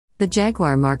The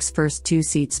Jaguar marque's first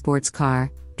two-seat sports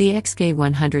car, the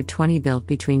XK120 built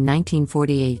between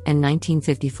 1948 and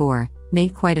 1954,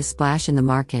 made quite a splash in the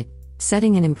market,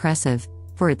 setting an impressive,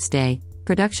 for its day,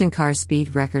 production car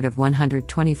speed record of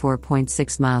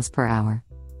 124.6 miles per hour.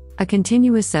 A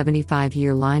continuous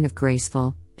 75-year line of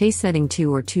graceful, pace-setting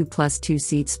 2 or 2+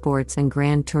 two-seat sports and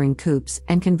grand touring coupes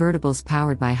and convertibles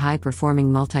powered by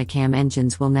high-performing multicam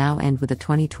engines will now end with a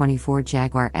 2024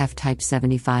 Jaguar F-Type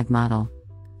 75 model.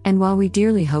 And while we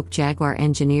dearly hope Jaguar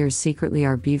engineers secretly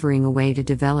are beavering away to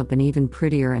develop an even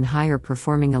prettier and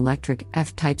higher-performing electric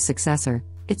F-Type successor,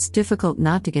 it's difficult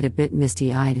not to get a bit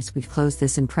misty-eyed as we close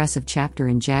this impressive chapter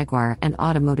in Jaguar and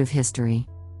automotive history.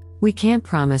 We can't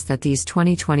promise that these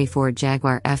 2024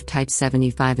 Jaguar F-Type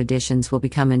 75 editions will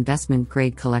become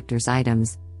investment-grade collector's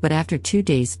items, but after 2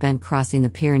 days spent crossing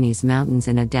the Pyrenees mountains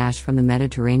in a dash from the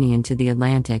Mediterranean to the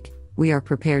Atlantic, we are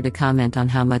prepared to comment on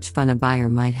how much fun a buyer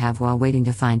might have while waiting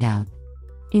to find out.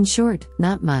 In short,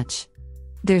 not much.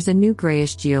 There's a new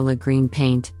grayish Giola green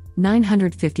paint,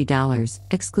 $950,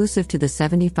 exclusive to the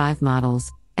 75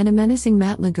 models, and a menacing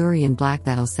matte Ligurian black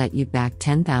that'll set you back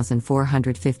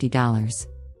 $10,450.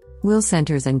 Wheel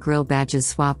centers and grille badges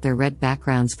swap their red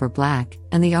backgrounds for black,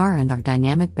 and the R and R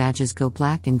dynamic badges go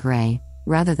black and gray,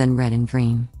 rather than red and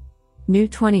green. New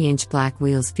 20-inch black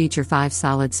wheels feature 5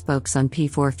 solid spokes on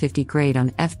P450 grade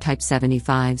on F-Type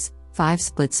 75s, 5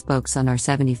 split spokes on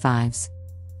R75s.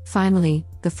 Finally,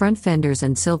 the front fenders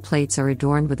and sill plates are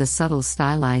adorned with a subtle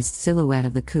stylized silhouette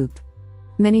of the coupe.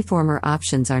 Many former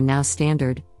options are now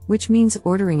standard, which means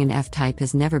ordering an F-Type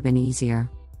has never been easier.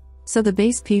 So the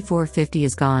base P450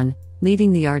 is gone,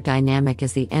 leaving the R Dynamic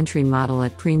as the entry model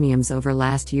at premiums over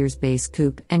last year's base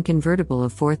coupe and convertible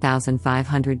of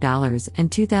 $4,500 and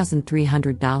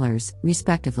 $2,300,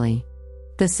 respectively.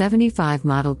 The 75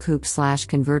 model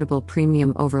coupe/convertible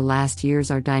premium over last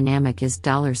year's R Dynamic is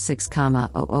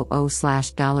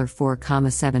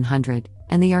 $6,000/$4,700,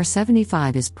 and the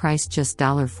R75 is priced just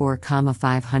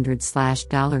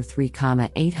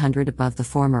 $4,500/$3,800 above the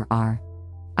former R.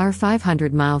 Our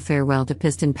 500-mile farewell to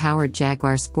piston-powered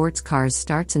Jaguar sports cars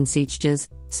starts in Sitges,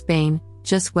 Spain,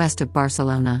 just west of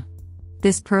Barcelona.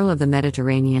 This pearl of the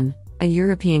Mediterranean, a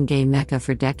European gay mecca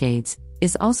for decades,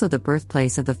 is also the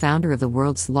birthplace of the founder of the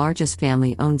world's largest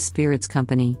family-owned spirits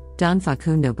company, Don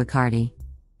Facundo Bacardi.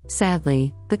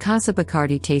 Sadly, the Casa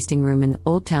Bacardi tasting room in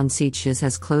Old Town Sitges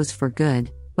has closed for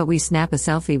good, but we snap a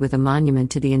selfie with a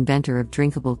monument to the inventor of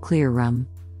drinkable clear rum.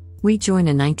 We join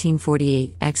a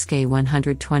 1948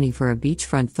 XK120 for a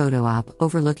beachfront photo op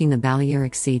overlooking the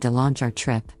Balearic Sea to launch our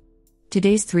trip.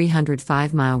 Today's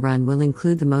 305-mile run will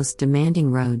include the most demanding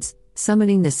roads,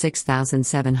 summiting the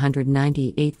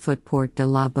 6,798-foot Port de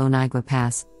la Bonagua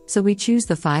Pass, so we choose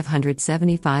the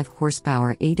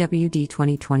 575-horsepower AWD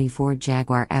 2024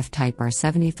 Jaguar F-Type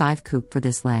R75 coupe for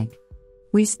this leg.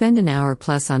 We spend an hour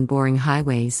plus on boring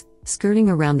highways, skirting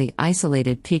around the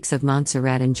isolated peaks of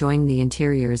Montserrat, enjoying the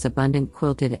interior's abundant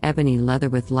quilted ebony leather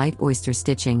with light oyster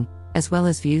stitching, as well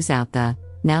as views out the,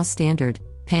 now standard,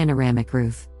 panoramic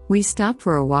roof. We stop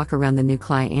for a walk around the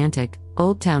nuclei-antic,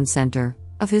 Old Town Center,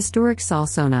 of historic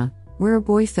Solsona, where a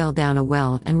boy fell down a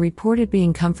well and reported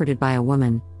being comforted by a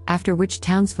woman, after which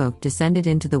townsfolk descended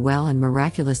into the well and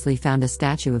miraculously found a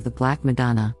statue of the Black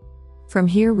Madonna. From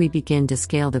here we begin to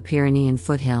scale the Pyrenean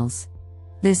foothills.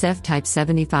 This F-Type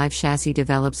 75 chassis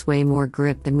develops way more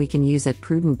grip than we can use at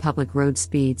prudent public road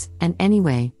speeds, and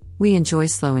anyway, we enjoy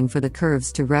slowing for the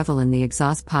curves to revel in the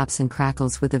exhaust pops and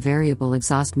crackles with a variable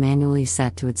exhaust manually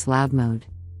set to its loud mode.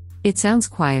 It sounds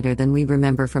quieter than we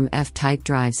remember from F-Type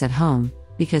drives at home,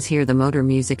 because here the motor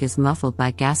music is muffled by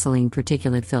gasoline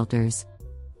particulate filters.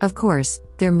 Of course,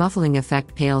 their muffling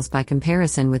effect pales by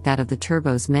comparison with that of the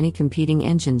turbos many competing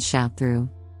engines shout through.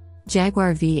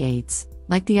 Jaguar V8s,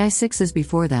 like the i6s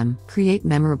before them, create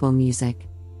memorable music.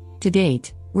 To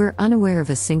date, we're unaware of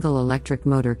a single electric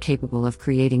motor capable of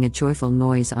creating a joyful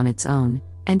noise on its own,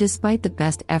 and despite the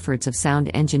best efforts of sound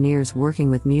engineers working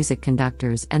with music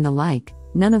conductors and the like,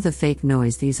 none of the fake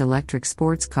noise these electric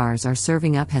sports cars are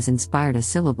serving up has inspired a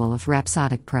syllable of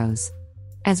rhapsodic prose.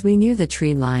 As we near the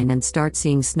tree line and start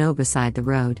seeing snow beside the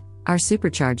road, our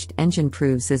supercharged engine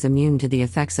proves as immune to the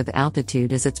effects of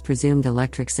altitude as its presumed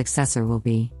electric successor will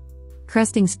be.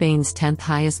 Cresting Spain's 10th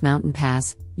highest mountain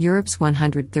pass, Europe's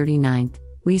 139th,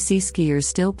 we see skiers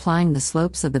still plying the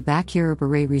slopes of the Bac-Europe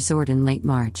resort in late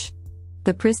March.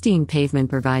 The pristine pavement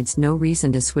provides no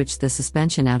reason to switch the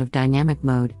suspension out of dynamic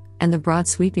mode, and the broad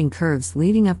sweeping curves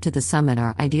leading up to the summit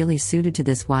are ideally suited to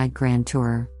this wide grand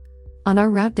tourer. On our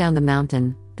route down the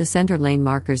mountain, the center lane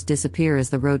markers disappear as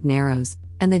the road narrows,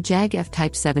 and the Jag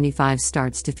F-Type 75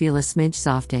 starts to feel a smidge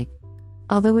softy.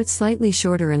 Although it's slightly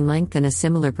shorter in length than a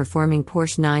similar performing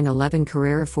Porsche 911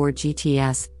 Carrera 4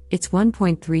 GTS, it's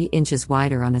 1.3 inches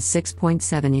wider on a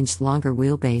 6.7-inch longer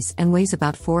wheelbase and weighs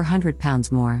about 400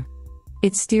 pounds more.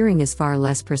 Its steering is far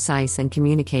less precise and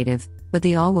communicative, but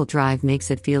the all-wheel drive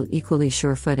makes it feel equally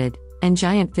sure-footed, and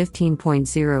giant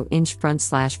 15.0-inch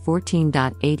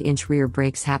front/14.8-inch rear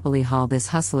brakes happily haul this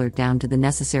hustler down to the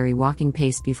necessary walking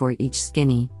pace before each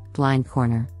skinny, blind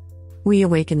corner. We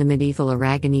awaken the medieval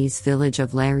Aragonese village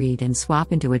of Laried and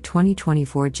swap into a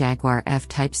 2024 Jaguar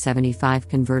F-Type 75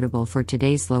 convertible for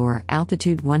today's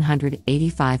lower-altitude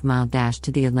 185-mile dash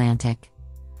to the Atlantic.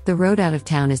 The road out of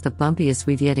town is the bumpiest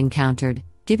we've yet encountered,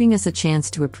 giving us a chance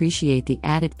to appreciate the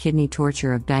added kidney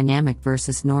torture of dynamic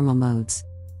versus normal modes.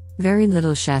 Very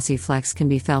little chassis flex can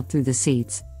be felt through the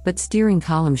seats, but steering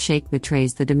column shake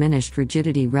betrays the diminished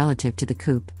rigidity relative to the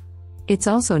coupe. It's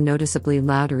also noticeably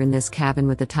louder in this cabin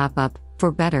with the top up,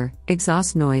 for better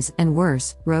exhaust noise and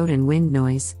worse road and wind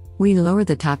noise. We lower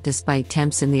the top despite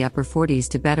temps in the upper 40s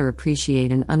to better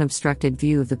appreciate an unobstructed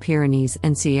view of the Pyrenees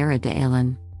and Sierra de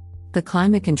León. The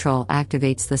climate control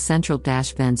activates the central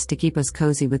dash vents to keep us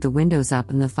cozy with the windows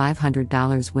up and the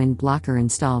 $500 wind blocker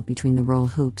installed between the roll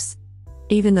hoops.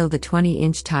 Even though the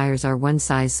 20-inch tires are one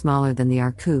size smaller than the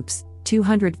R coupes,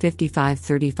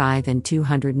 255/35 and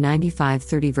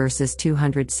 295/30 versus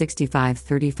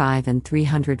 265/35 and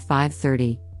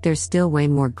 305/30, there's still way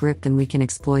more grip than we can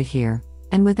exploit here,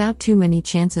 and without too many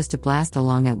chances to blast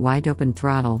along at wide-open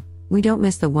throttle, we don't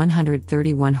miss the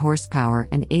 131 horsepower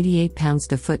and 88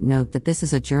 pounds-to-foot. Note that this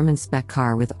is a German spec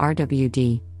car with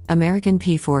RWD. American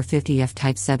P450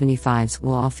 F-Type 75s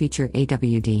will all feature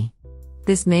AWD.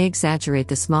 This may exaggerate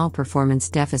the small performance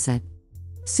deficit.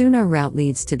 Soon our route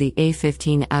leads to the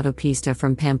A15 Autopista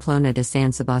from Pamplona to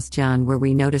San Sebastián, where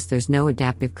we notice there's no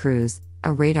adaptive cruise.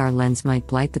 A radar lens might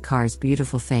blight the car's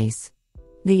beautiful face.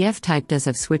 The F-Type does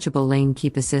have switchable lane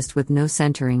keep assist with no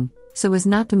centering, so as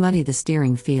not to muddy the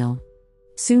steering feel.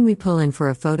 Soon we pull in for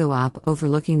a photo op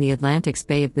overlooking the Atlantic's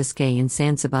Bay of Biscay in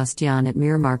San Sebastián at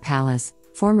Miramar Palace,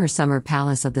 former summer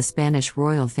palace of the Spanish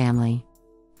royal family.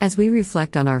 As we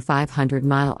reflect on our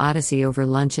 500-mile odyssey over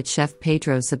lunch at Chef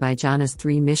Pedro Sabaijane's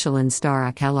 3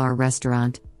 Michelin-star Akelar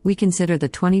restaurant, we consider the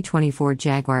 2024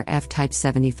 Jaguar F-Type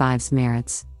 75's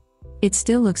merits. It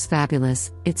still looks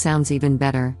fabulous, it sounds even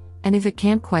better, and if it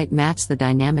can't quite match the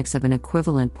dynamics of an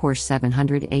equivalent Porsche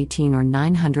 718 or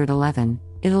 911,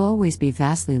 it'll always be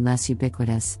vastly less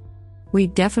ubiquitous.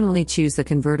 We'd definitely choose the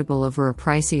convertible over a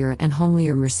pricier and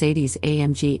homelier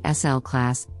Mercedes-AMG SL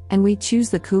class, and we'd choose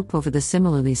the coupe over the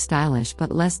similarly stylish but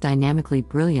less dynamically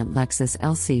brilliant Lexus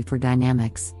LC for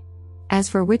dynamics. As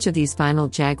for which of these final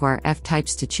Jaguar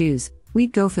F-Types to choose,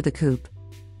 we'd go for the coupe.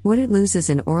 What it loses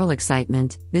in oral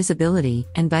excitement, visibility,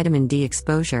 and vitamin D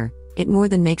exposure, it more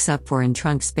than makes up for in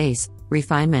trunk space,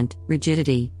 refinement,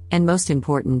 rigidity, and most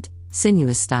important,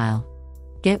 sinuous style.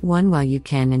 Get one while you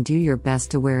can and do your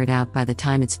best to wear it out by the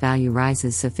time its value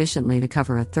rises sufficiently to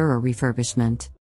cover a thorough refurbishment.